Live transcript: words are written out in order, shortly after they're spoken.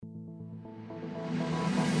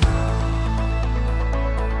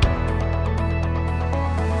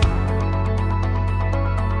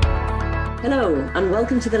Hello, and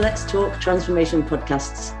welcome to the Let's Talk Transformation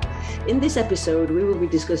podcasts. In this episode, we will be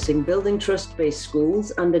discussing building trust-based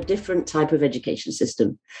schools and a different type of education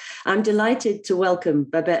system. I'm delighted to welcome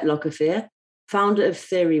Babette Locafer, founder of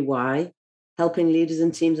Theory Y, helping leaders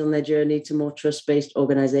and teams on their journey to more trust-based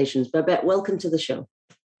organizations. Babette, welcome to the show.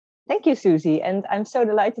 Thank you, Susie. And I'm so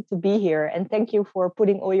delighted to be here. And thank you for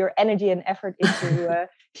putting all your energy and effort into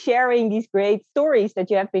sharing these great stories that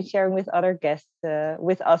you have been sharing with other guests,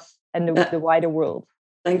 with us and the wider world.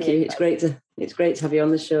 Thank you. It's great to have you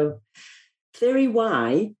on the show. Theory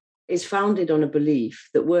Y is founded on a belief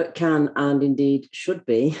that work can and indeed should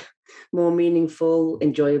be more meaningful,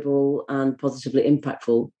 enjoyable, and positively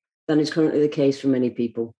impactful than is currently the case for many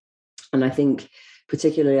people. And I think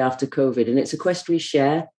particularly after COVID, and it's a quest we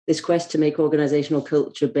share, this quest to make organizational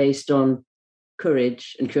culture based on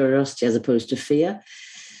courage and curiosity as opposed to fear,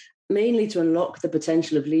 mainly to unlock the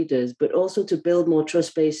potential of leaders, but also to build more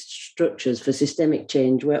trust-based structures for systemic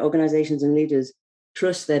change where organizations and leaders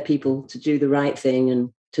trust their people to do the right thing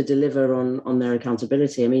and to deliver on their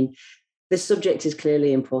accountability. I mean, this subject is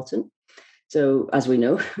clearly important. So as we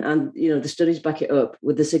know, and the studies back it up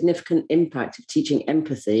with the significant impact of teaching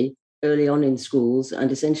empathy early on in schools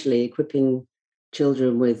and essentially equipping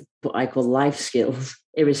children with what I call life skills,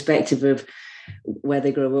 irrespective of where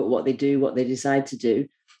they grow up, what they do, what they decide to do.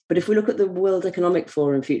 But if we look at the World Economic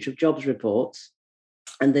Forum Future of Jobs reports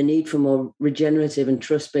and the need for more regenerative and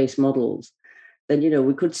trust-based models, then,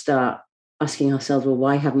 we could start asking ourselves, well,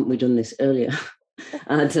 why haven't we done this earlier?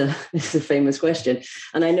 And it's a famous question.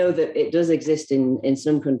 And I know that it does exist in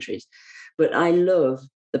some countries, but I love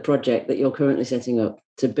the project that you're currently setting up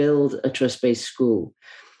to build a trust-based school.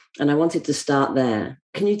 And I wanted to start there.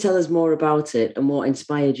 Can you tell us more about it and what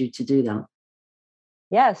inspired you to do that?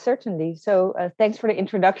 Yeah, certainly. So thanks for the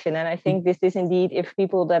introduction. And I think this is indeed, if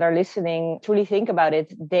people that are listening truly think about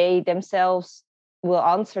it, they themselves will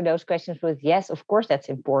answer those questions with, yes, of course, that's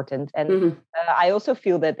important. And I also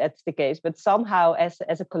feel that that's the case. But somehow as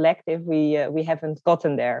a collective, we haven't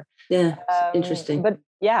gotten there. Yeah, interesting. But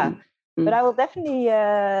yeah. But I will definitely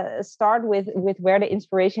start with where the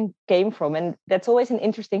inspiration came from. And that's always an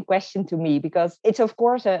interesting question to me, because it's, of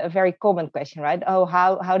course, a very common question, right? Oh,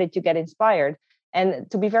 how did you get inspired?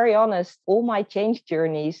 And to be very honest, all my change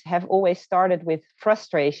journeys have always started with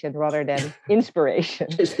frustration rather than inspiration.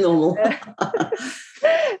 It's normal.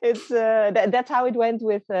 That's how it went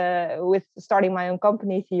with starting my own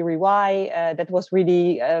company, Theory Y. That was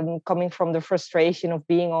really coming from the frustration of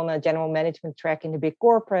being on a general management track in the big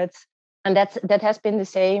corporates. And that has been the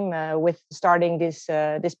same with starting this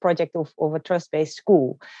project of a trust-based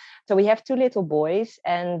school. So we have two little boys,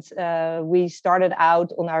 and we started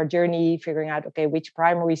out on our journey figuring out, okay, which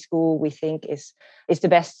primary school we think is the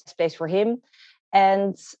best space for him.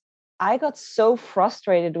 And I got so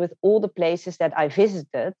frustrated with all the places that I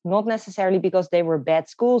visited, not necessarily because they were bad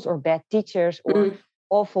schools or bad teachers or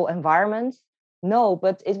awful environments. No,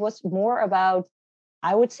 but it was more about,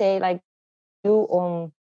 I would say, like,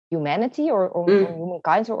 on humanity or on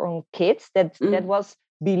humankind or on kids that was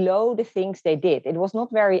below the things they did. It was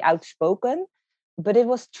not very outspoken, but it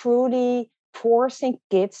was truly forcing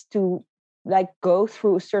kids to go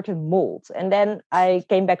through a certain mold. And then I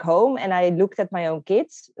came back home and I looked at my own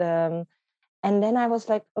kids. And then I was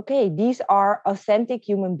like, okay, these are authentic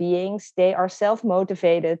human beings. They are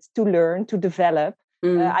self-motivated to learn, to develop.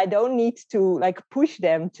 I don't need to push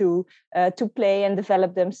them to play and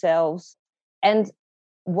develop themselves. And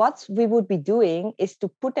what we would be doing is to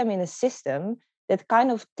put them in a system that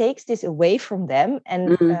kind of takes this away from them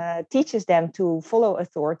and teaches them to follow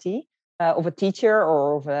authority of a teacher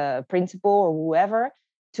or of a principal or whoever,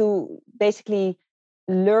 to basically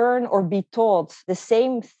learn or be taught the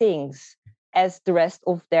same things as the rest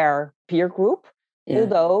of their peer group,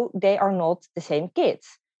 although they are not the same kids.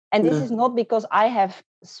 And this is not because I have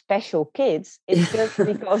special kids. It's just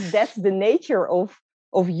because that's the nature of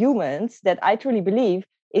humans, that I truly believe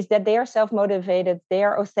is that they are self-motivated, they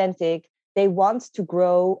are authentic, they want to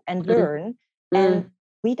grow and learn. And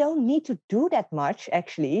we don't need to do that much,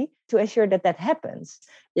 actually, to ensure that happens.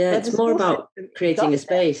 Yeah, it's more about creating a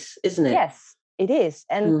space, isn't it? Yes, it is.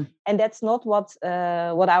 And that's not what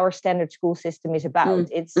our standard school system is about.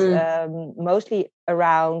 It's mostly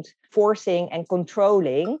around forcing and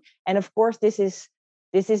controlling. And of course, this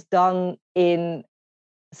is done in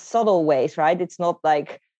subtle ways, right? It's not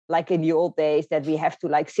like in the old days that we have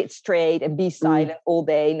to sit straight and be silent all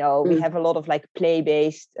day. No, we have a lot of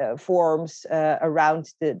play-based forms around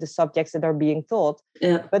the subjects that are being taught.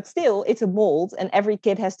 Yeah. But still, it's a mold, and every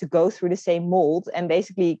kid has to go through the same mold and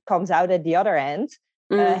basically comes out at the other end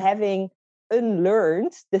having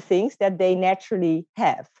unlearned the things that they naturally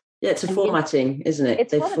have. Yeah, it's a And formatting, isn't it?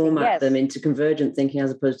 it's They formatting, format them yes. into convergent thinking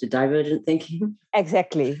as opposed to divergent thinking.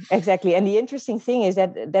 Exactly. And the interesting thing is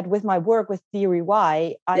that with my work with Theory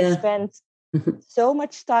Y, I Yeah. spent so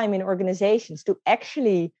much time in organizations to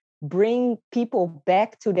actually bring people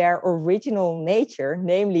back to their original nature,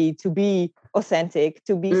 namely to be authentic,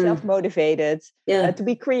 to be self-motivated, Yeah. to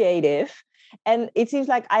be creative. And it seems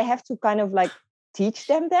like I have to kind of like teach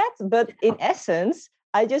them that, but in essence,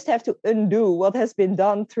 I just have to undo what has been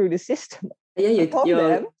done through the system Yeah, upon you're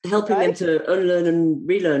them, helping them right? to unlearn and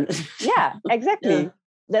relearn. Yeah, exactly. Yeah.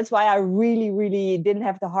 That's why I really, really didn't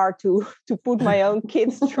have the heart to put my own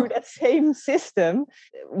kids through that same system,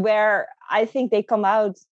 where I think they come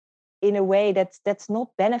out in a way that's not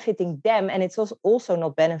benefiting them, and it's also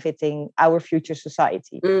not benefiting our future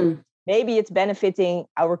society. Maybe it's benefiting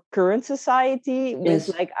our current society with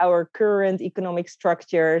Yes. like our current economic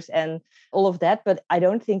structures and all of that, but I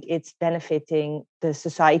don't think it's benefiting the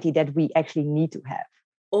society that we actually need to have.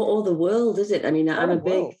 Or the world, is it? I mean, Or the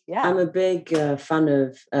world, I'm yeah. a big fan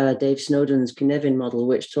of Dave Snowden's Cynefin model,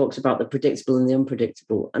 which talks about the predictable and the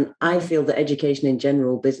unpredictable. And I feel that education in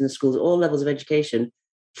general, business schools, all levels of education,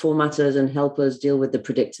 format us and help us deal with the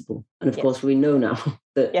predictable. And of course, we know now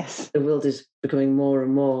that the world is becoming more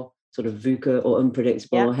and more sort of VUCA or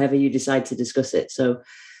unpredictable, or however you decide to discuss it. So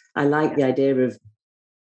I like the idea of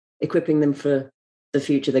equipping them for the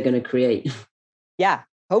future they're going to create. Yeah,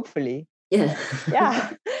 hopefully. Yeah.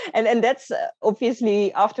 Yeah. And that's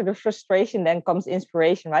obviously after the frustration then comes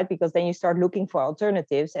inspiration, right? Because then you start looking for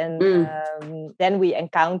alternatives. And then we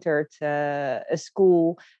encountered a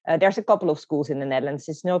school. There's a couple of schools in the Netherlands.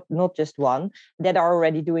 It's not just one that are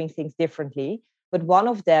already doing things differently. But one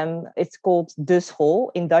of them, it's called De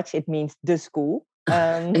School. In Dutch, it means the school.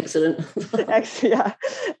 Excellent. Actually, yeah.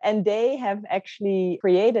 And they have actually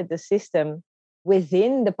created the system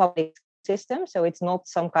within the public system. So it's not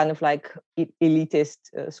some kind of like elitist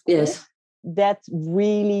school. Yes. That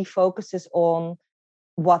really focuses on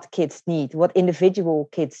what kids need, what individual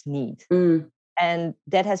kids need. And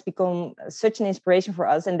that has become such an inspiration for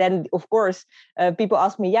us. And then, of course, people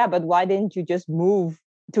ask me, yeah, but why didn't you just move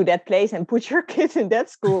to that place and put your kids in that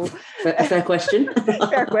school? Fair question.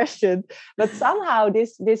 Fair question. But somehow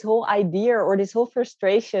this whole idea or this whole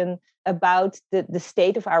frustration about the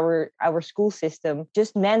state of our school system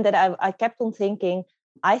just meant that I kept on thinking,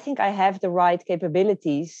 I think I have the right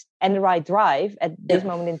capabilities and the right drive at this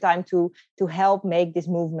moment in time to help make this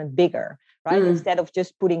movement bigger, right? Instead of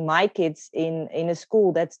just putting my kids in a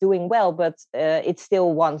school that's doing well, but it's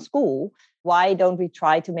still one school. Why don't we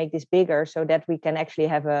try to make this bigger so that we can actually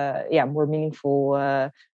have a more meaningful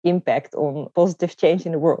impact on positive change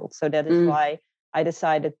in the world? So that is why I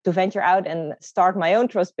decided to venture out and start my own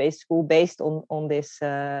trust-based school based on this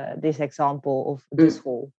example of the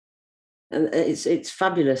school. And it's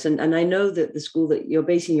fabulous. And I know that the school that you're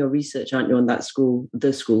basing your research, aren't you, on that school,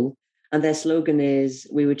 the school, and their slogan is,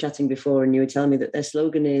 we were chatting before and you were telling me that their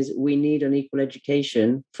slogan is, we need unequal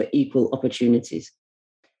education for equal opportunities.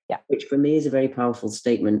 Yeah. Which for me is a very powerful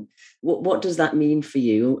statement. What does that mean for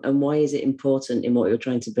you, and why is it important in what you're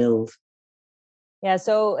trying to build? Yeah,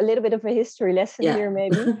 so a little bit of a history lesson here,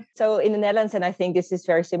 maybe. So in the Netherlands, and I think this is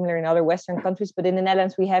very similar in other Western countries, but in the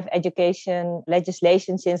Netherlands, we have education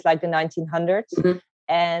legislation since like the 1900s.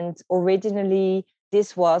 And originally,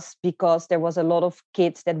 this was because there was a lot of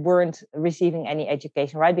kids that weren't receiving any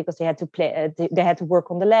education, right? Because they had to play, they had to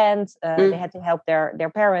work on the land, they had to help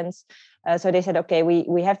their parents. So they said, okay,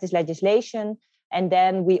 we have this legislation, and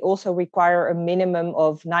then we also require a minimum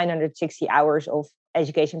of 960 hours of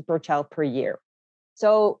education per child per year.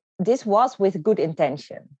 So this was with good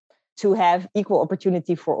intention to have equal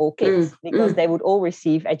opportunity for all kids because they would all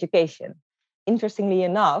receive education. Interestingly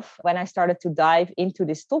enough, when I started to dive into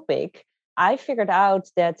this topic, I figured out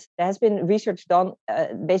that there has been research done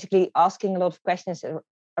basically asking a lot of questions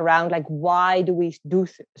around like, why do we do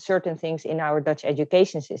certain things in our Dutch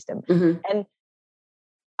education system? And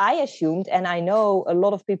I assumed, and I know a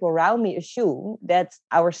lot of people around me assume, that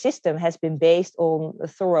our system has been based on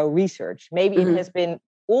thorough research. Maybe it has been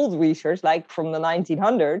old research, like from the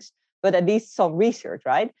 1900s, but at least some research,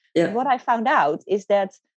 right? Yeah. But what I found out is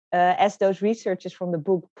that, as those researchers from the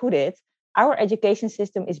book put it, our education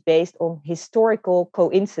system is based on historical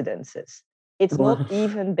coincidences. It's not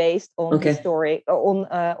even based on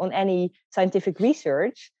on any scientific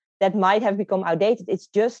research that might have become outdated. It's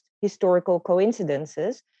just historical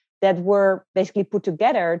coincidences that were basically put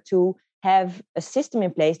together to have a system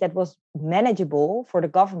in place that was manageable for the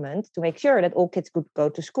government to make sure that all kids could go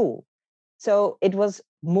to school. So it was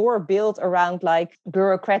more built around like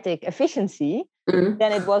bureaucratic efficiency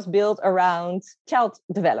than it was built around child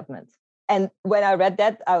development. And when I read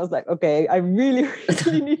that, I was like, okay, I really,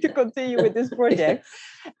 really need to continue with this project.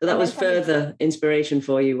 So that was further inspiration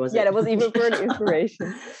for you, was it? Yeah, that was even further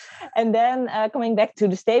inspiration. And then coming back to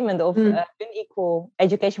the statement of unequal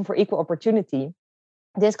education for equal opportunity,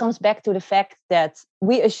 this comes back to the fact that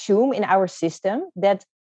we assume in our system that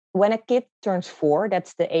when a kid turns 4,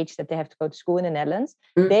 that's the age that they have to go to school in the Netherlands,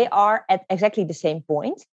 they are at exactly the same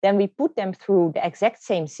point. Then we put them through the exact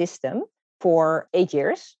same system for 8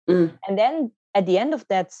 years. And then at the end of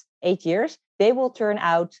that 8 years, they will turn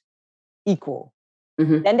out equal.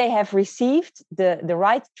 Then they have received the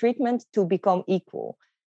right treatment to become equal.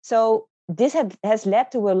 So this has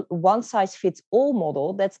led to a one-size-fits-all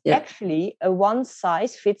model that's actually a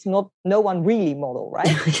one-size-fits-no-one really model,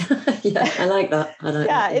 right? Yeah, I like that.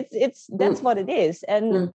 That's what it is.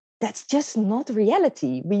 And that's just not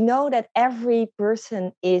reality. We know that every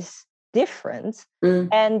person is different,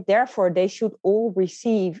 and therefore they should all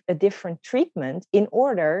receive a different treatment in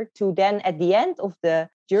order to then at the end of the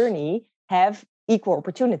journey have equal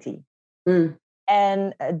opportunity.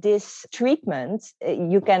 And this treatment,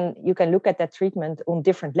 you can look at that treatment on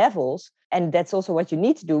different levels, and that's also what you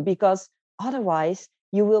need to do, because otherwise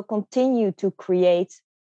you will continue to create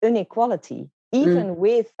inequality, even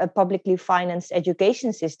with a publicly financed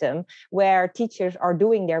education system where teachers are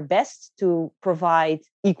doing their best to provide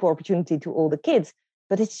equal opportunity to all the kids.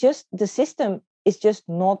 But it's just, the system is just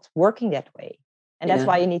not working that way. And that's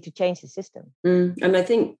why you need to change the system. And I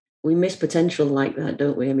think we miss potential like that,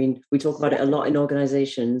 don't we? I mean, we talk about it a lot in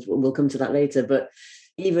organizations. We'll come to that later. But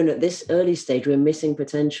even at this early stage, we're missing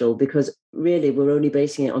potential because really we're only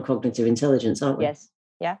basing it on cognitive intelligence, aren't we? Yes.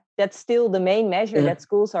 Yeah. That's still the main measure that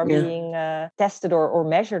schools are being tested or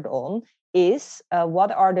measured on, is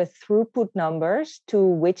what are the throughput numbers to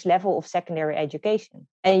which level of secondary education.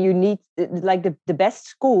 And you need, like the best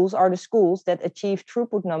schools are the schools that achieve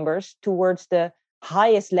throughput numbers towards the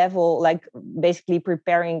highest level, like basically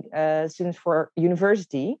preparing students for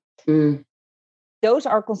university. Those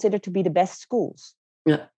are considered to be the best schools.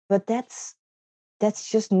 Yeah. But that's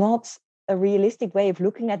just not a realistic way of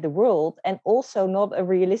looking at the world, and also not a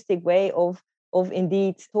realistic way of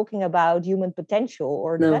indeed talking about human potential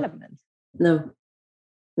or development. No,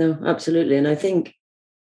 absolutely. And I think,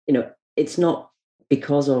 it's not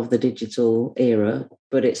because of the digital era,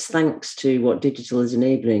 but it's thanks to what digital is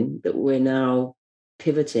enabling that we're now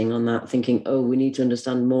pivoting on that, thinking, we need to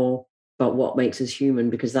understand more about what makes us human,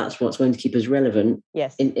 because that's what's going to keep us relevant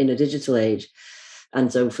in a digital age.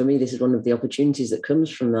 And so for me, this is one of the opportunities that comes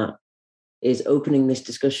from that, is opening this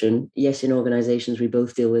discussion. Yes, in organizations, we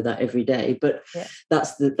both deal with that every day, but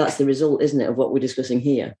that's the result, isn't it, of what we're discussing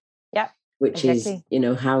here? Yeah. Which is,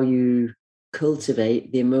 how you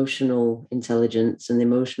cultivate the emotional intelligence and the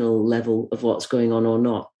emotional level of what's going on or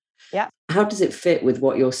not. Yeah. How does it fit with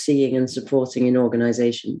what you're seeing and supporting in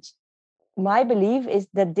organizations? My belief is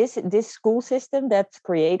that this school system that's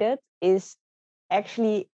created is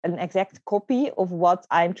actually an exact copy of what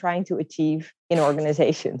I'm trying to achieve in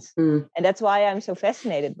organizations. And that's why I'm so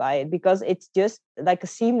fascinated by it, because it's just like a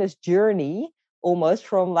seamless journey, almost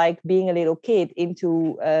from like being a little kid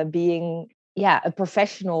into being a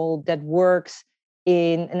professional that works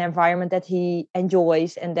in an environment that he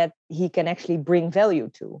enjoys and that he can actually bring value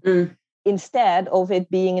to. Instead of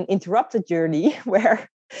it being an interrupted journey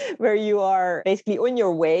where you are basically on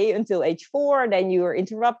your way until age 4, then you are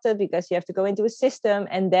interrupted because you have to go into a system,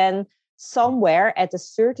 and then somewhere at a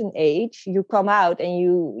certain age you come out and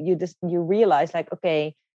you realize, like,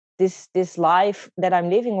 okay, this life that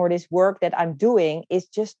I'm living or this work that I'm doing is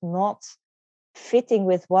just not fitting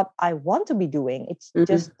with what I want to be doing. It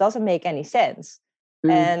just doesn't make any sense.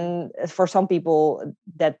 And for some people,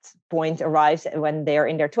 that point arrives when they're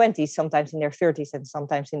in their 20s, sometimes in their 30s, and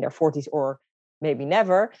sometimes in their 40s, or maybe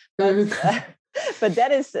never. But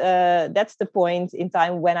that's the point in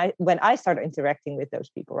time when I started interacting with those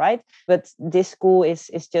people, right? But this school is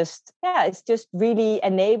just it's just really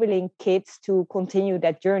enabling kids to continue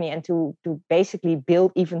that journey and to basically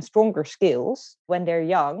build even stronger skills when they're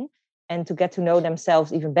young, and to get to know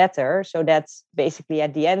themselves even better. So that's basically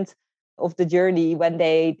at the end of the journey, when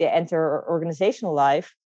they enter organizational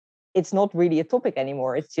life, it's not really a topic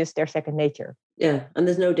anymore. It's just their second nature. Yeah, and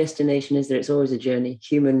there's no destination, is there? It's always a journey.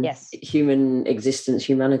 Human existence,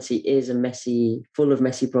 humanity is full of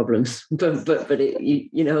messy problems. But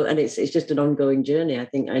it, and it's just an ongoing journey. I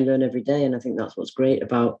think I learn every day, and I think that's what's great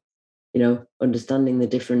about understanding the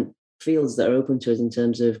different fields that are open to us in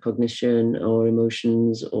terms of cognition or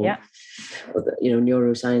emotions or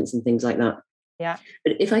neuroscience and things like that. Yeah.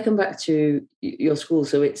 But if I come back to your school,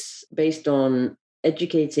 so it's based on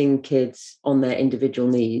educating kids on their individual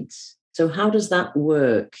needs, So how does that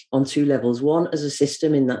work on two levels? One, as a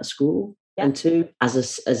system in that school, and two,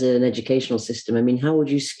 as an educational system. I mean, how would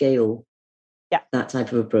you scale that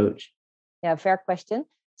type of approach? Yeah, fair question.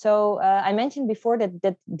 So I mentioned before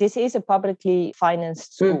that this is a publicly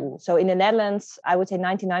financed school. So in the Netherlands, I would say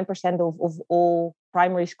 99% of all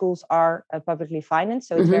primary schools are publicly financed.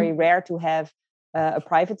 So it's very rare to have a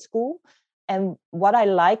private school. And what I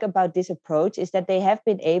like about this approach is that they have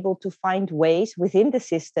been able to find ways within the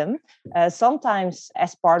system, sometimes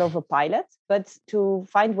as part of a pilot, but to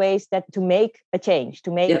find ways that to make a change,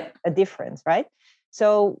 to make a difference, right?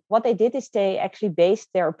 So what they did is they actually based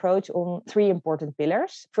their approach on three important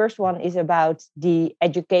pillars. First one is about the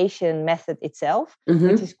education method itself,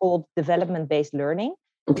 which is called development-based learning.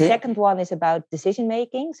 Okay. The second one is about decision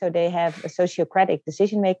making. So they have a sociocratic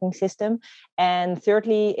decision making system. And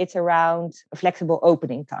thirdly, it's around flexible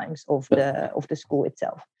opening times of the school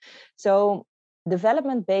itself. So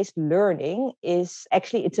development-based learning is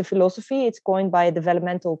actually, it's a philosophy. It's coined by a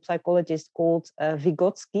developmental psychologist called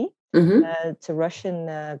Vygotsky. It's a Russian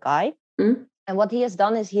guy. And what he has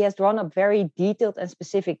done is he has drawn up very detailed and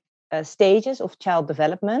specific stages of child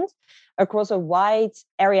development across a wide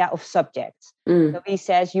area of subjects. So he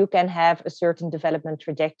says you can have a certain development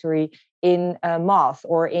trajectory in math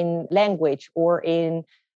or in language or in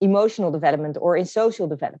emotional development or in social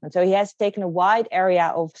development. So he has taken a wide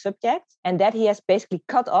area of subjects and that he has basically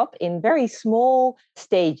cut up in very small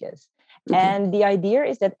stages. Okay. And the idea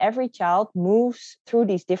is that every child moves through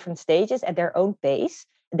these different stages at their own pace.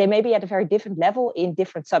 They may be at a very different level in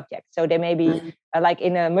different subjects. So they may be like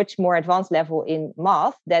in a much more advanced level in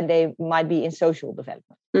math than they might be in social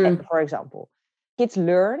development, for example. Kids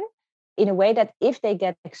learn in a way that if they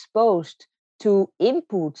get exposed to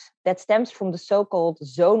input that stems from the so-called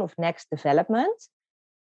zone of next development,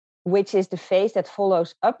 which is the phase that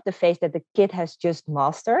follows up the phase that the kid has just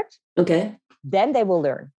mastered, then they will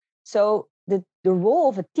learn. So the role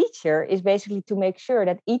of a teacher is basically to make sure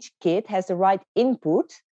that each kid has the right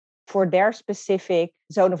input for their specific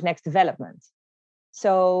zone of next development.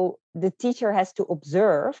 So the teacher has to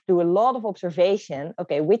observe, do a lot of observation,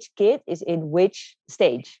 which kid is in which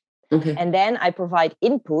stage. And then I provide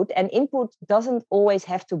input, and input doesn't always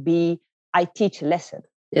have to be I teach a lesson.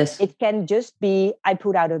 Yes. It can just be I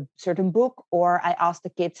put out a certain book, or I ask the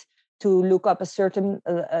kids to look up a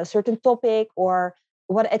certain topic, or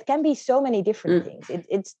what it can be so many different things.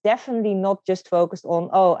 It's definitely not just focused on,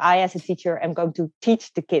 I as a teacher am going to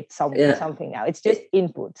teach the kids something now. It's just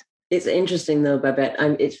input. It's interesting though, Babette.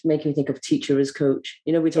 It's making me think of teacher as coach.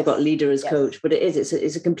 You know, we talk about leader as coach, but it's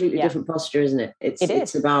a completely different posture, isn't it?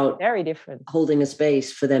 It's about very different, holding a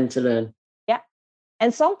space for them to learn. Yeah.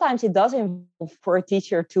 And sometimes it does involve for a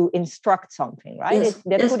teacher to instruct something, right?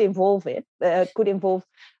 Yes. Could involve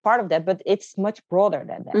part of that, but it's much broader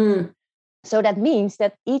than that. So that means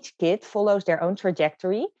that each kid follows their own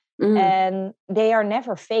trajectory and they are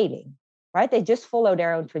never failing, right? They just follow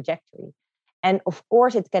their own trajectory. And of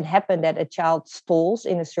course, it can happen that a child stalls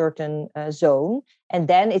in a certain zone. And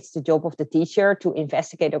then it's the job of the teacher to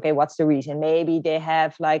investigate, what's the reason? Maybe they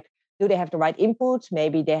have do they have the right inputs?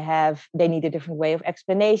 Maybe they need a different way of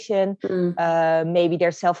explanation. Maybe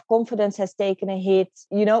their self-confidence has taken a hit.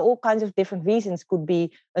 All kinds of different reasons could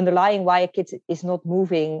be underlying why a kid is not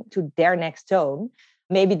moving to their next zone.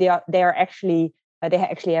 Maybe they actually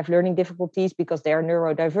have learning difficulties because they are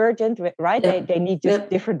neurodivergent, right? Yeah. They need just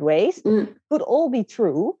different ways. Could all be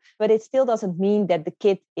true, but it still doesn't mean that the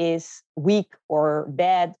kid is weak or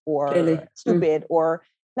bad or stupid or...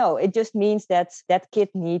 No, it just means that kid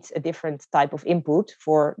needs a different type of input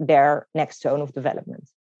for their next zone of development.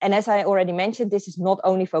 And as I already mentioned, this is not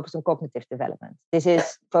only focused on cognitive development. This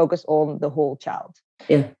is focused on the whole child.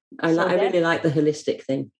 Yeah, I really like the holistic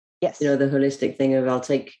thing. Yes. The holistic thing of I'll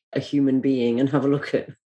take a human being and have a look at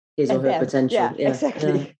his or her potential. Yeah,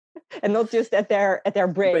 exactly. Yeah. And not just at their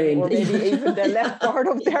brain. Or maybe even the left part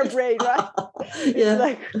of their brain,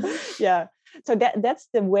 right? So that's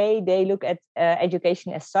the way they look at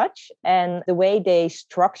education as such. And the way they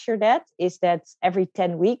structure that is that every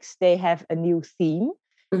 10 weeks they have a new theme.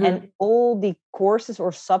 And all the courses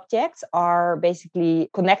or subjects are basically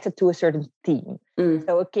connected to a certain theme.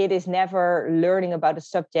 So a kid is never learning about a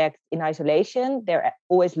subject in isolation. They're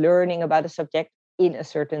always learning about a subject in a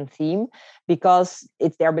certain theme because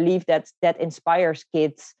it's their belief that inspires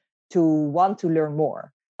kids to want to learn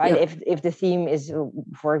more. Right? Yeah. If the theme is,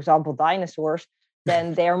 for example, dinosaurs,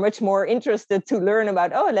 then they are much more interested to learn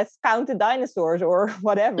about, let's count the dinosaurs or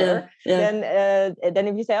whatever. Then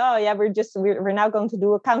if you say, we're now going to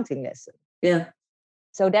do a counting lesson. Yeah.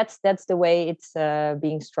 So that's the way it's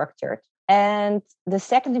being structured. And the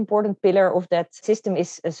second important pillar of that system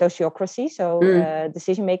is a sociocracy, so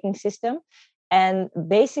decision-making system. And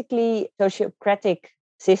basically, sociocratic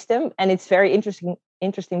system, and it's very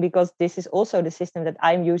interesting because this is also the system that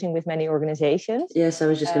I'm using with many organizations. Yes, I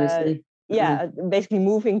was just going to say. Yeah, basically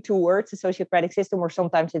moving towards a sociocratic system, or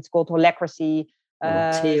sometimes it's called holacracy.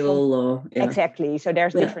 Teal Exactly. So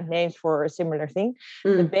there's different names for a similar thing.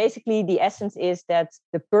 But basically the essence is that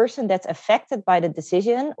the person that's affected by the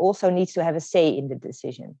decision also needs to have a say in the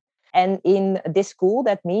decision. And in this school,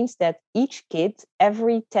 that means that each kid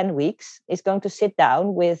every 10 weeks is going to sit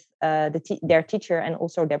down with their teacher and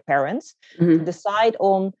also their parents to decide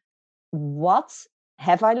on what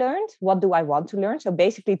have I learned? What do I want to learn? So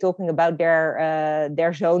basically talking about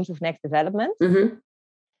their zones of next development.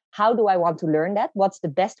 How do I want to learn that? What's the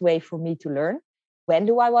best way for me to learn? When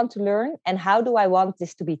do I want to learn? And how do I want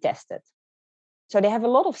this to be tested? So they have a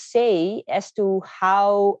lot of say as to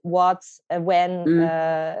how, what, when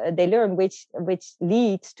they learn, which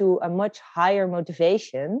leads to a much higher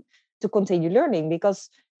motivation to continue learning, because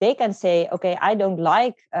they can say, okay, I don't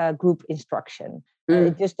like group instruction.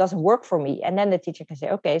 It just doesn't work for me. And then the teacher can say,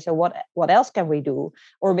 okay, so what else can we do?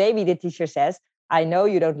 Or maybe the teacher says, I know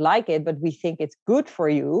you don't like it, but we think it's good for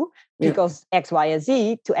you because X, Y, and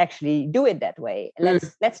Z to actually do it that way.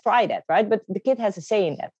 Let's try that, right? But the kid has a say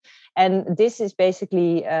in that. And this is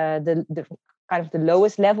basically the kind of the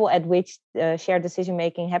lowest level at which shared decision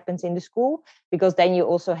making happens in the school, because then you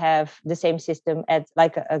also have the same system at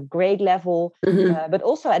like a grade level, but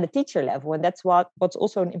also at a teacher level. And that's what's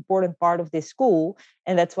also an important part of this school.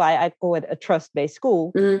 And that's why I call it a trust-based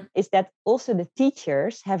school, is that also the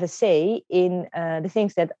teachers have a say in the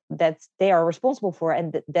things that they are responsible for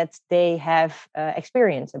and that they have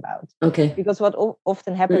experience about. Okay. Because what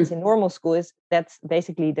often happens in normal school is that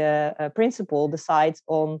basically the principal decides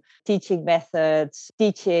on teaching methods,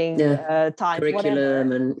 teaching time,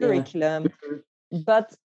 curriculum, curriculum.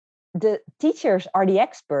 But the teachers are the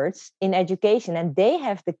experts in education, and they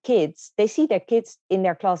have the kids, they see their kids in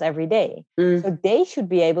their class every day. So they should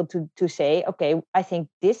be able to say, okay, I think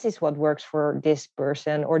this is what works for this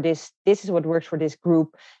person, or this is what works for this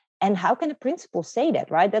group. And how can a principal say that,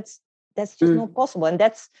 right? That's just not possible. And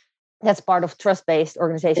that's part of trust-based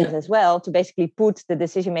organizations as well, to basically put the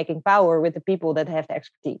decision-making power with the people that have the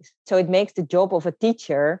expertise. So it makes the job of a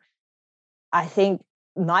teacher, I think,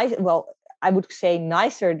 nice. Well, I would say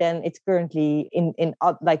nicer than it's currently in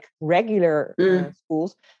like regular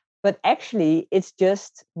schools. But actually, it's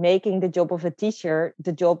just making the job of a teacher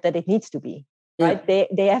the job that it needs to be. Right?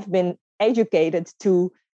 They have been educated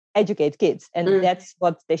to educate kids, and that's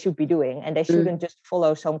what they should be doing. And they shouldn't just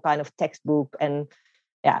follow some kind of textbook. And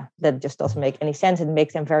that just doesn't make any sense. It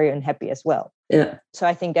makes them very unhappy as well. So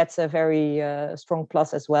I think that's a very strong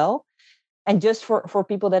plus as well. And just for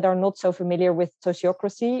people that are not so familiar with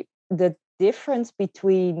sociocracy, the difference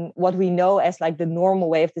between what we know as like the normal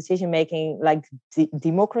way of decision making, like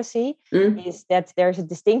democracy, is that there's a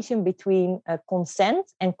distinction between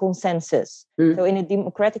consent and consensus. So in a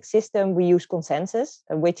democratic system, we use consensus,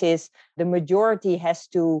 which is the majority has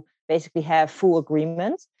to basically have full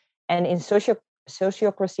agreement. And in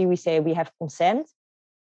sociocracy, we say we have consent,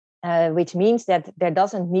 which means that there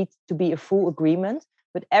doesn't need to be a full agreement,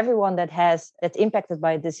 but everyone that's impacted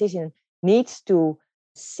by a decision needs to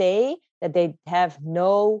say that they have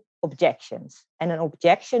no objections. And an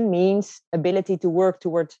objection means ability to work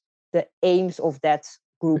towards the aims of that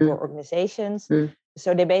group or organizations.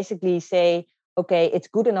 So they basically say, okay, it's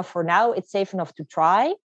good enough for now, it's safe enough to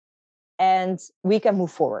try, and we can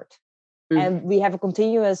move forward. And we have a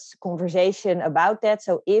continuous conversation about that.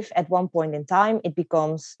 So if at one point in time it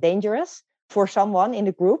becomes dangerous for someone in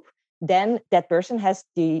the group, then that person has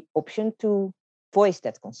the option to voice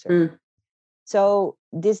that concern. So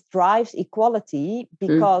this drives equality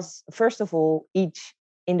because, first of all, each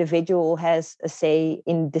individual has a say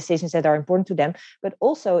in decisions that are important to them, but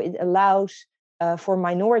also it allows for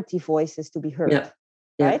minority voices to be heard,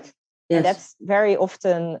 right? Yes. And that's very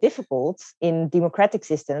often difficult in democratic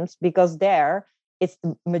systems because there it's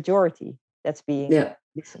the majority that's being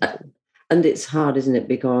listened to. And it's hard, isn't it?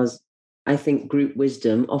 Because I think group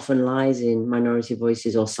wisdom often lies in minority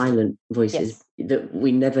voices or silent voices that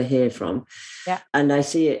we never hear from. And I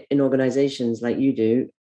see it in organizations like you do.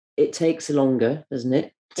 It takes longer, doesn't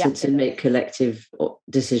it, to make collective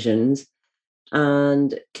decisions.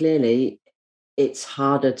 And clearly, it's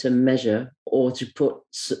harder to measure or to put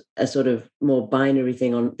a sort of more binary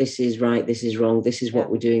thing on this is right, this is wrong, this is what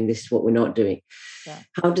we're doing, this is what we're not doing.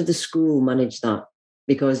 How did the school manage that?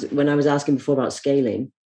 Because when I was asking before about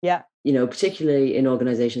scaling, particularly in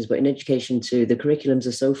organizations, but in education too, the curriculums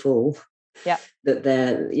are so full Yeah. That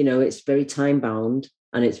they're, it's very time bound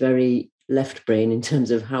and it's very left brain in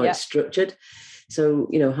terms of how it's structured. So,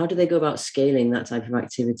 how do they go about scaling that type of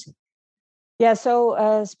activity? Yeah,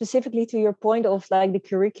 so specifically to your point of like the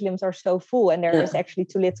curriculums are so full and there is actually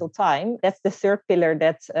too little time. That's the third pillar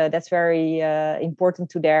that's very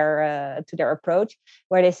important to their approach,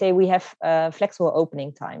 where they say we have flexible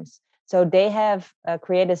opening times. So they have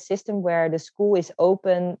created a system where the school is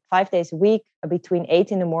open 5 days a week between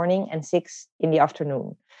 8 in the morning and 6 in the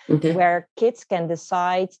afternoon, where kids can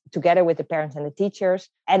decide together with the parents and the teachers.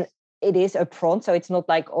 And it is upfront, so it's not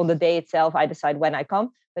like on the day itself I decide when I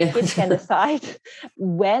come. But kids can decide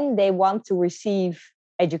when they want to receive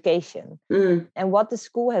education. And what the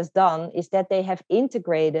school has done is that they have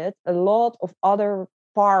integrated a lot of other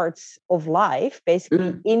parts of life,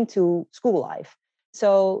 basically, into school life.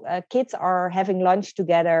 So kids are having lunch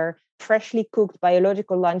together, freshly cooked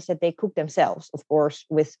biological lunch that they cook themselves, of course,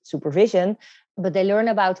 with supervision. But they learn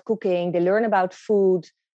about cooking, they learn about food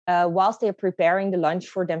whilst they're preparing the lunch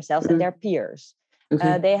for themselves and their peers.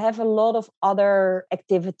 They have a lot of other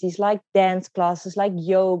activities like dance classes, like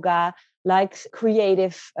yoga, like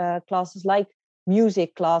creative classes, like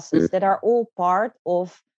music classes that are all part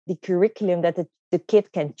of the curriculum that the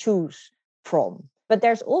kid can choose from. But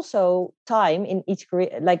there's also time in each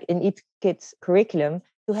kid's curriculum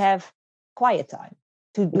to have quiet time,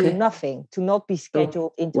 to do nothing, to not be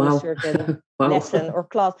scheduled into a certain lesson or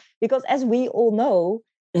class. Because as we all know,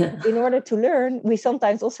 in order to learn, we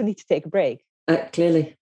sometimes also need to take a break.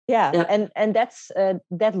 Clearly. Yeah. And that's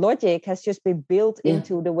that logic has just been built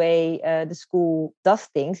into the way the school does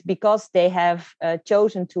things, because they have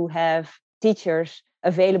chosen to have teachers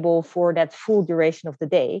available for that full duration of the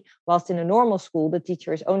day, whilst in a normal school the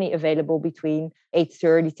teacher is only available between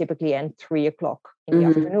 8:30 typically and 3 o'clock in the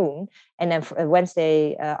afternoon. And then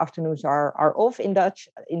Wednesday afternoons are off in Dutch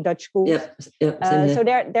schools. So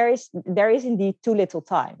there is indeed too little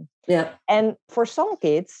time. And for some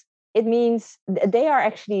kids it means they are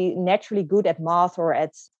actually naturally good at math or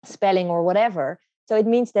at spelling or whatever. So it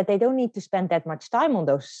means that they don't need to spend that much time on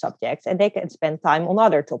those subjects and they can spend time on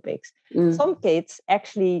other topics. Some kids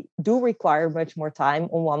actually do require much more time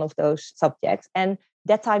on one of those subjects. And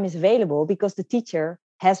that time is available because the teacher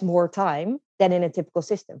has more time than in a typical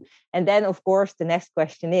system. And then, of course, the next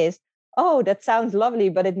question is, oh, that sounds lovely,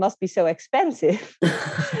 but it must be so expensive.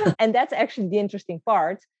 And that's actually the interesting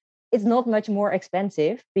part. It's not much more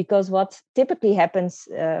expensive, because what typically happens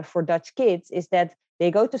for Dutch kids is that they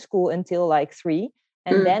go to school until like 3,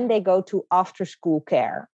 and then they go to after school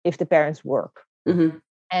care if the parents work.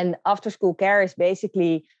 And after school care is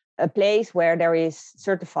basically a place where there is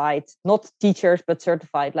certified, not teachers, but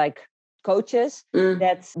certified like coaches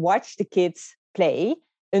that watch the kids play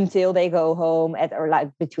until they go home at or like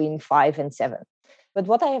between 5 and 7. But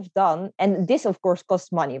what I have done, and this of course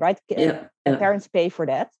costs money, right? Parents pay for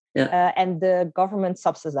that. And the government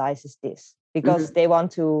subsidizes this because they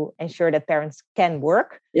want to ensure that parents can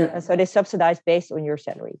work. So they subsidize based on your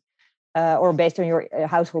salary or based on your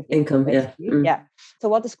household income. So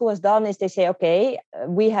what the school has done is they say, okay,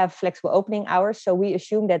 we have flexible opening hours. So we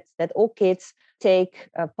assume that all kids take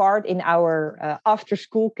part in our after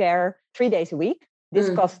school care 3 days a week. This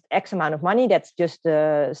costs X amount of money. That's just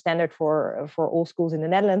standard for all schools in the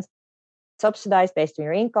Netherlands, subsidized based on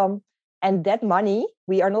your income. And that money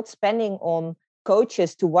we are not spending on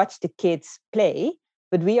coaches to watch the kids play,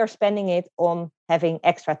 but we are spending it on having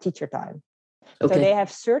extra teacher time. So they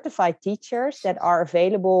have certified teachers that are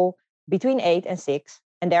available between 8 and 6,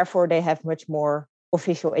 and therefore they have much more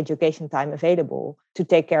official education time available to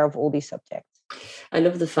take care of all these subjects. I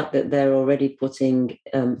love the fact that they're already putting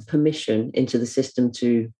permission into the system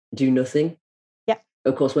to do nothing.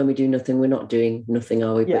 Of course, when we do nothing, we're not doing nothing,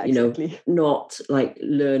 are we? But, exactly. Not like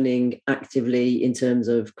learning actively in terms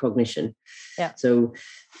of cognition. So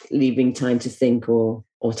leaving time to think or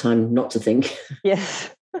time not to think. Yes.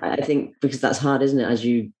 I think because that's hard, isn't it? As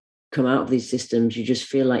you come out of these systems, you just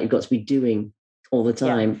feel like you've got to be doing all the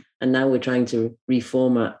time. And now we're trying to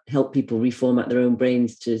help people reformat their own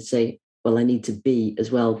brains to say, well, I need to be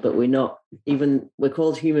as well, but we're not we're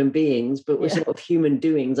called human beings, but we're sort of human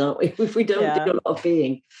doings, aren't we? If we don't do a lot of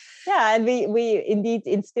being. Yeah, and we indeed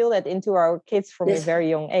instill that into our kids from a very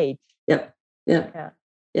young age. The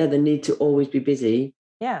need to always be busy.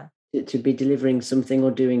 To be delivering something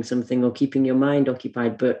or doing something or keeping your mind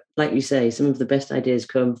occupied. But like you say, some of the best ideas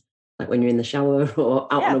come like when you're in the shower or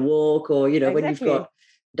out on a walk or, when you've got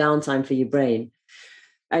downtime for your brain.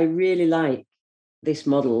 I really like this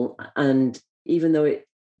model, and even though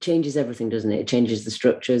changes everything, doesn't it? It changes the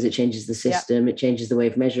structures, it changes the system, it changes the way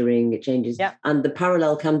of measuring, it changes. And the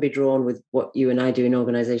parallel can be drawn with what you and I do in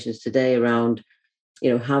organizations today around,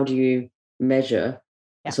 how do you measure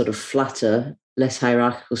a sort of flatter, less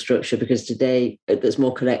hierarchical structure? Because today that's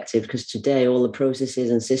more collective, because today all the processes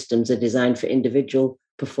and systems are designed for individual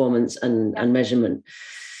performance and measurement.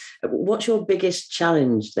 What's your biggest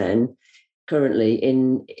challenge then currently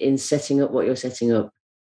in setting up what you're setting up?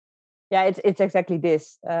 Yeah, it's exactly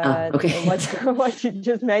this. Okay. What you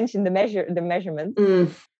just mentioned, the measurement.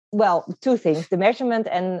 Well, two things: the measurement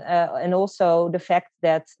and also the fact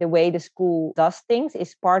that the way the school does things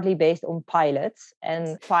is partly based on pilots,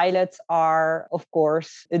 and pilots are, of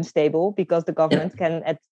course, unstable because the government can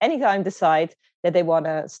at any time decide that they want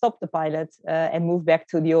to stop the pilot and move back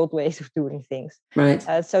to the old ways of doing things. Right.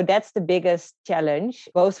 So that's the biggest challenge,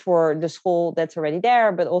 both for the school that's already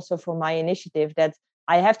there, but also for my initiative, that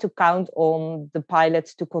I have to count on the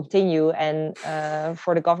pilots to continue and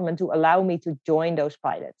for the government to allow me to join those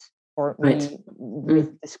pilots or me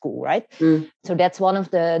with the school, right? So that's one of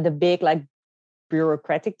the big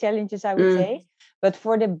bureaucratic challenges, I would say. But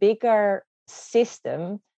for the bigger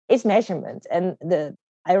system, it's measurement. And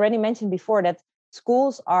I already mentioned before that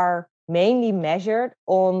schools are mainly measured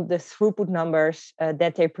on the throughput numbers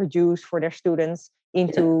that they produce for their students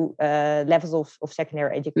into levels of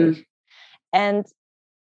secondary education. And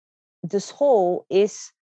the school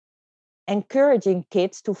is encouraging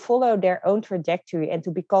kids to follow their own trajectory and to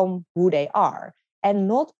become who they are. And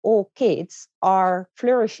not all kids are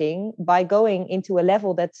flourishing by going into a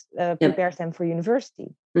level that prepares them for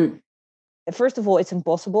university. First of all, it's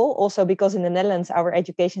impossible. Also, because in the Netherlands, our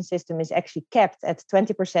education system is actually kept at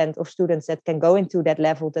 20% of students that can go into that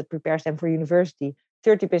level that prepares them for university.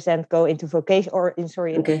 30% go into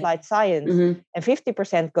applied science, and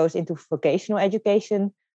 50% goes into vocational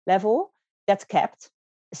education level. That's kept.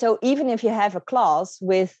 So even if you have a class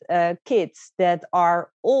with kids that are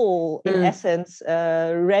all, in essence,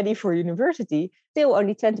 ready for university, still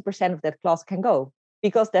only 20% of that class can go,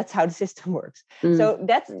 because that's how the system works. So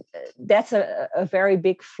that's a very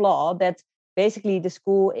big flaw, that basically the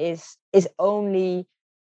school is only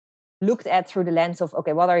looked at through the lens of,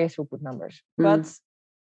 okay, what are your throughput numbers? But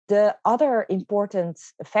the other important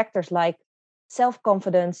factors like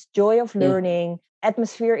self-confidence, joy of learning,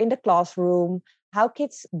 atmosphere in the classroom, how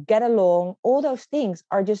kids get along, all those things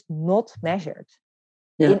are just not measured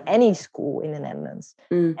in any school in the Netherlands.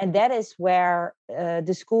 And that is where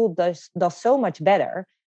the school does so much better,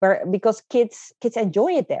 because kids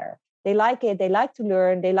enjoy it there. They like it. They like to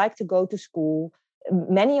learn. They like to go to school.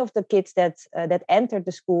 Many of the kids that entered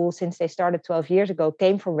the school since they started 12 years ago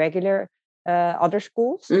came from regular other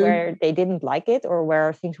schools where they didn't like it or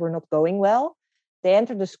where things were not going well. They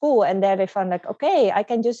entered the school and there they found okay, I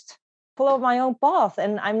can just follow my own path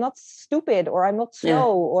and I'm not stupid or I'm not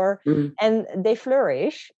slow and they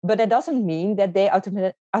flourish. But that doesn't mean that they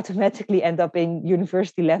automatically end up in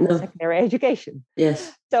university level secondary education.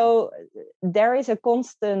 Yes. So there is a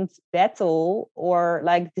constant battle or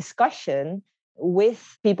discussion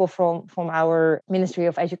with people from our Ministry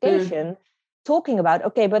of Education talking about,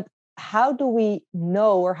 okay, but how do we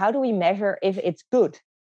know or how do we measure if it's good?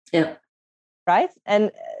 Yeah. Right?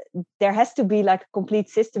 And there has to be a complete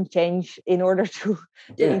system change in order to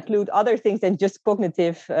include other things than just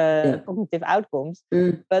cognitive outcomes.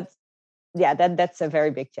 But that's a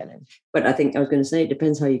very big challenge. But I think I was going to say, it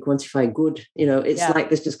depends how you quantify good. It's like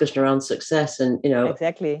this discussion around success, and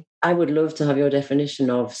exactly. I would love to have your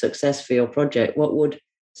definition of success for your project. What would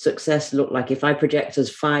success look like if I project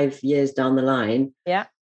us 5 years down the line? Yeah.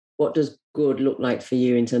 What does good look like for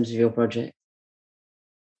you in terms of your project?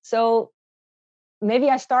 So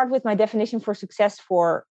maybe I start with my definition for success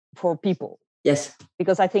for people. Yes.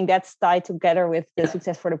 Because I think that's tied together with the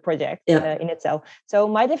success for the project in itself. So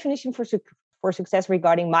my definition for success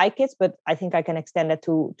regarding my kids, but I think I can extend that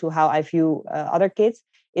to how I view other kids,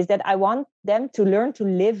 is that I want them to learn to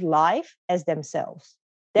live life as themselves.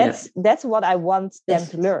 That's what I want them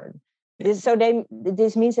to learn.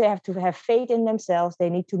 This means they have to have faith in themselves.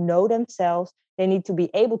 They need to know themselves. They need to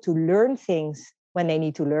be able to learn things when they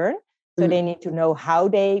need to learn. So they need to know how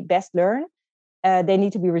they best learn. They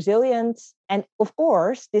need to be resilient. And of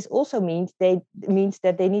course, this also means that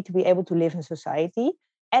they need to be able to live in society.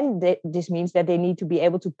 And this means that they need to be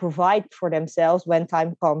able to provide for themselves when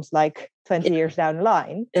time comes, 20 years down the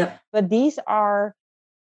line. Yeah. But these are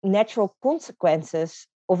natural consequences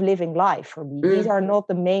of living life for me. These are not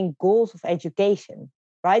the main goals of education,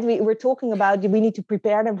 right? We're talking about we need to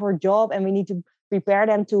prepare them for a job and we need to prepare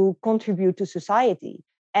them to contribute to society.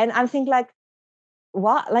 And I'm thinking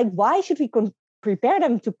why should we prepare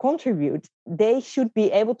them to contribute, they should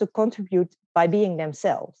be able to contribute by being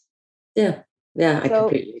themselves. Yeah, I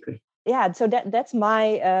completely agree. Yeah, so that's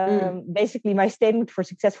my basically my statement for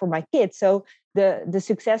success for my kids. So the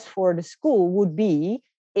success for the school would be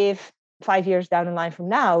if 5 years down the line from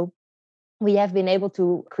now, we have been able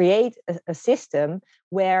to create a system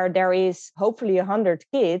where there is hopefully 100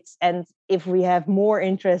 kids. And if we have more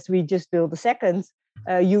interest, we just build a second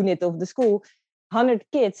unit of the school, 100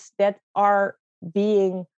 kids that are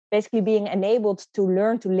basically being enabled to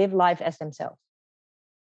learn to live life as themselves.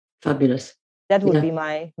 Fabulous. That would be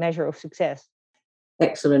my measure of success.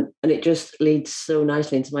 Excellent. And it just leads so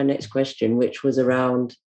nicely into my next question, which was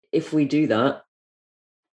around, if we do that,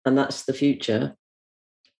 and that's the future,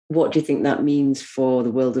 what do you think that means for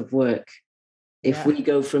the world of work? If we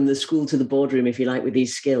go from the school to the boardroom, if you like, with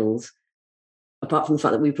these skills, apart from the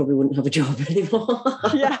fact that we probably wouldn't have a job anymore.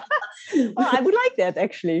 Yeah. Well, I would like that,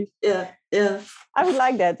 actually. Yeah. I would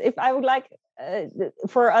like that. If I would like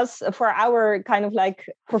for us, for our kind of like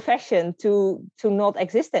profession to not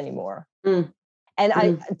exist anymore. And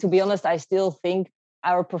I, to be honest, I still think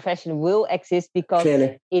our profession will exist because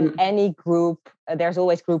in any group, there's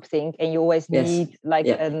always groupthink, and you always need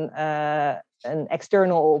an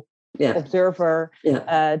external observer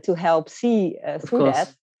to help see through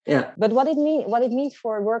that. Yeah. But what it means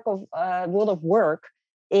for a world of work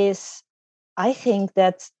is, I think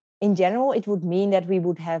that in general, it would mean that we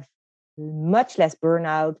would have much less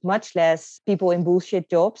burnout, much less people in bullshit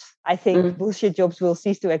jobs. I think bullshit jobs will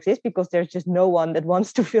cease to exist because there's just no one that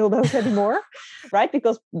wants to fill those anymore, right?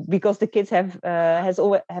 Because the kids have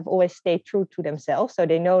always stayed true to themselves, so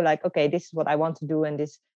they know, like, okay, this is what I want to do, and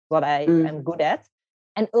this is what I am good at.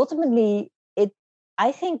 And ultimately,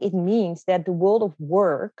 I think it means that the world of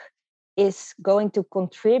work is going to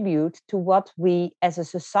contribute to what we as a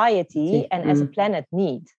society and as a planet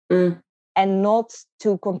need. And not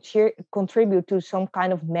to contribute to some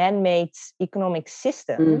kind of man-made economic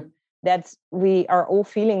system that we are all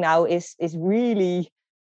feeling now is really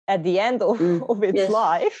at the end of its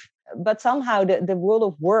life. But somehow the world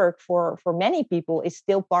of work for many people is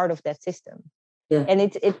still part of that system. Yeah. And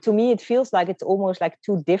it to me, it feels like it's almost like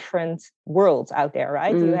two different worlds out there,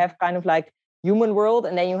 right? You have kind of like human world,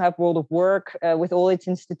 and then you have world of work with all its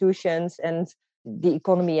institutions and the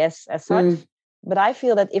economy as such. But I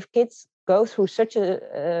feel that if kids go through such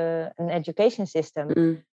an education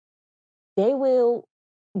system, they will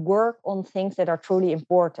work on things that are truly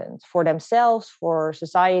important for themselves, for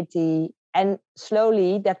society, and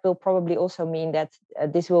slowly that will probably also mean that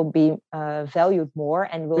this will be valued more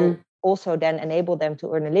and will also then enable them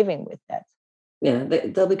to earn a living with that. Yeah,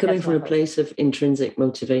 they'll be coming from a place of intrinsic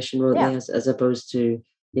motivation, won't they, as opposed to,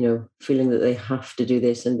 feeling that they have to do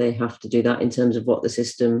this and they have to do that in terms of what the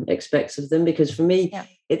system expects of them. Because for me,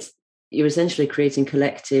 you're essentially creating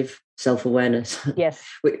collective self-awareness. Yes.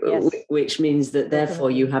 Which means that therefore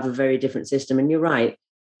you have a very different system. And you're right.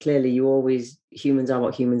 Clearly, humans are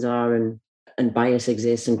what humans are, and bias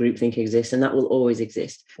exists and groupthink exists, and that will always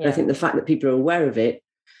exist. Yeah. And I think the fact that people are aware of it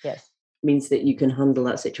means that you can handle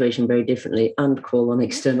that situation very differently and call on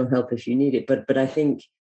external help if you need it. But I think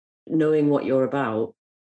knowing what you're about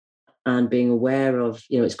and being aware of,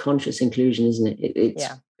 it's conscious inclusion, isn't it?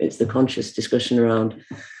 It's the conscious discussion around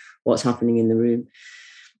what's happening in the room.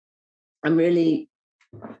 I'm really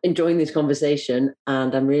enjoying this conversation,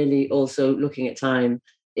 and I'm really also looking at time.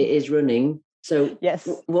 It is running. So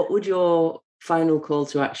what would your final call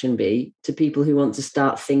to action be to people who want to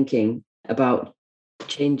start thinking about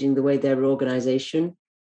changing the way their organization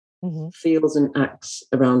feels and acts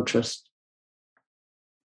around trust?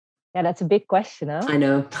 Yeah, that's a big question, huh? I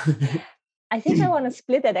know. I think I want to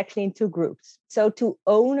split that actually in two groups. So to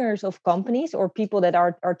owners of companies or people that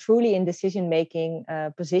are truly in decision-making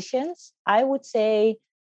positions, I would say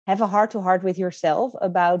have a heart-to-heart with yourself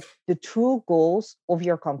about the true goals of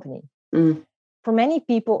your company. For many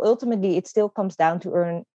people, ultimately, it still comes down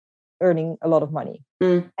to earning a lot of money.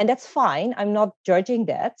 And that's fine. I'm not judging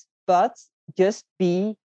that, but just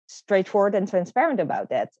be straightforward and transparent about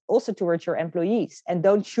that, also towards your employees, and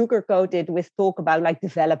don't sugarcoat it with talk about like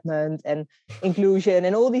development and inclusion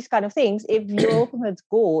and all these kind of things if your ultimate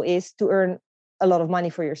goal is to earn a lot of money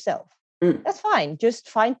for yourself. That's fine. Just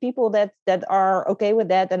find people that are okay with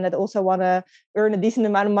that and that also want to earn a decent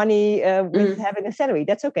amount of money with having a salary.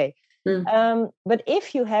 That's okay. But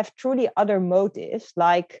if you have truly other motives,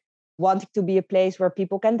 like wanting to be a place where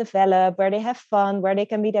people can develop, where they have fun, where they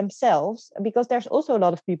can be themselves, because there's also a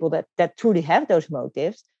lot of people that truly have those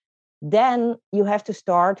motives, then you have to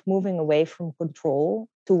start moving away from control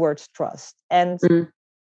towards trust. And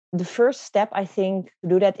the first step, I think, to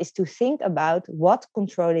do that is to think about what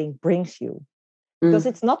controlling brings you. because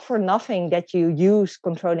it's not for nothing that you use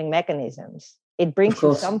controlling mechanisms. It brings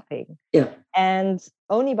you something. Yeah. And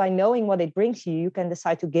only by knowing what it brings you, you can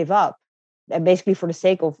decide to give up, and basically for the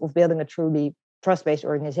sake of building a truly trust-based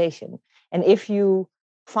organization. And if you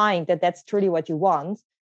find that that's truly what you want,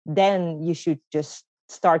 then you should just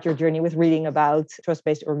start your journey with reading about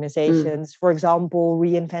trust-based organizations. For example,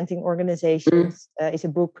 Reinventing Organizations is a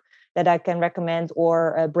book that I can recommend,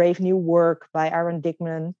 or Brave New Work by Aaron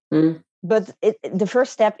Dickman. But the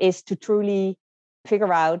first step is to truly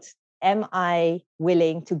figure out, am I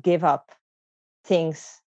willing to give up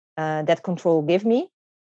things that control give me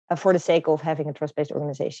for the sake of having a trust-based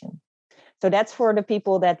organization? So that's for the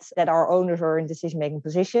people that are owners or in decision-making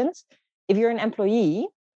positions. If you're an employee,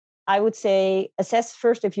 I would say assess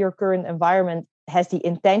first if your current environment has the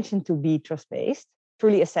intention to be trust-based.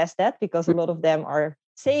 Truly assess that, because a lot of them are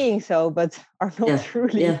saying so, but are not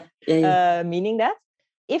truly meaning that.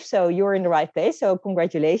 If so, you're in the right place. So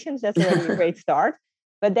congratulations, that's already a great start.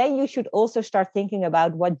 But then you should also start thinking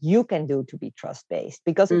about what you can do to be trust-based,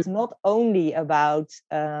 because it's not only about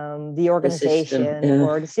the organization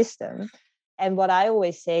or the system. And what I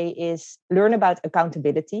always say is learn about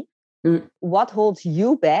accountability. What holds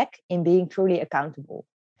you back in being truly accountable?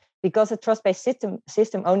 Because a trust-based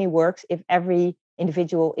system only works if every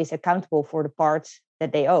individual is accountable for the parts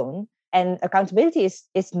that they own. And accountability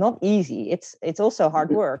is not easy. It's also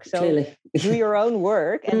hard work. So do your own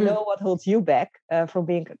work and know what holds you back from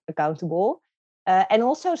being accountable. And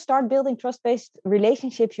also start building trust-based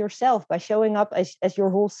relationships yourself by showing up as your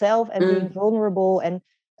whole self and being vulnerable and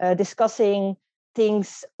discussing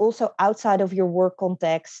things also outside of your work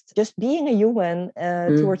context. Just being a human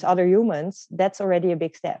towards other humans, that's already a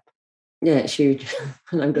big step. Yeah, it's huge.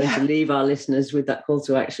 And I'm going to leave our listeners with that call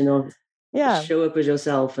to action of show up as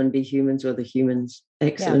yourself and be human to other humans.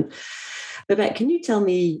 Excellent. Yeah. Babette, can you tell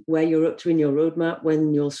me where you're up to in your roadmap,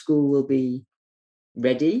 when your school will be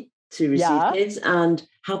ready to receive kids, and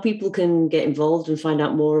how people can get involved and find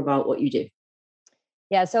out more about what you do?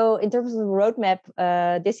 Yeah, so in terms of the roadmap,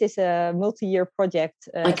 this is a multi-year project.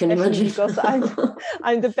 I can imagine, because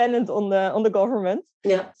I'm dependent on the government.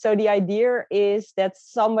 Yeah. So the idea is that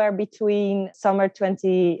somewhere between summer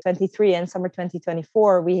 2023 and summer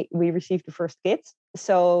 2024, we received the first kids.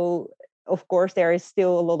 So of course there is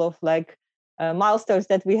still a lot of milestones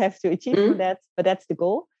that we have to achieve for that, but that's the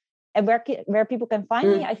goal. And where people can find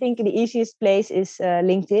me, I think the easiest place is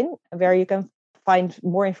LinkedIn, where you can find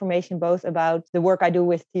more information both about the work I do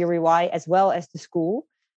with Theory Y as well as the school.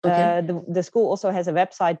 Okay. The school also has a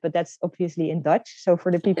website, but that's obviously in Dutch. So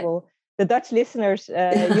for the people, the Dutch listeners,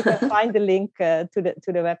 you can find the link to the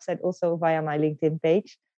website also via my LinkedIn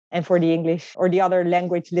page. And for the English or the other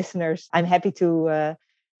language listeners, I'm happy to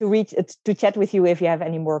chat with you if you have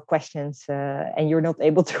any more questions and you're not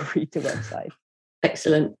able to read the website.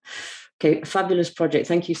 Excellent. Okay, fabulous project.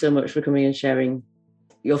 Thank you so much for coming and sharing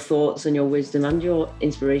your thoughts and your wisdom and your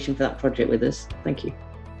inspiration for that project with us. Thank you.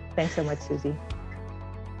 Thanks so much, Susie.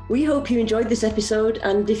 We hope you enjoyed this episode,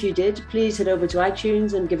 and if you did, please head over to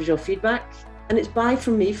iTunes and give us your feedback. And it's bye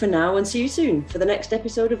from me for now, and see you soon for the next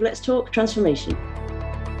episode of Let's Talk Transformation.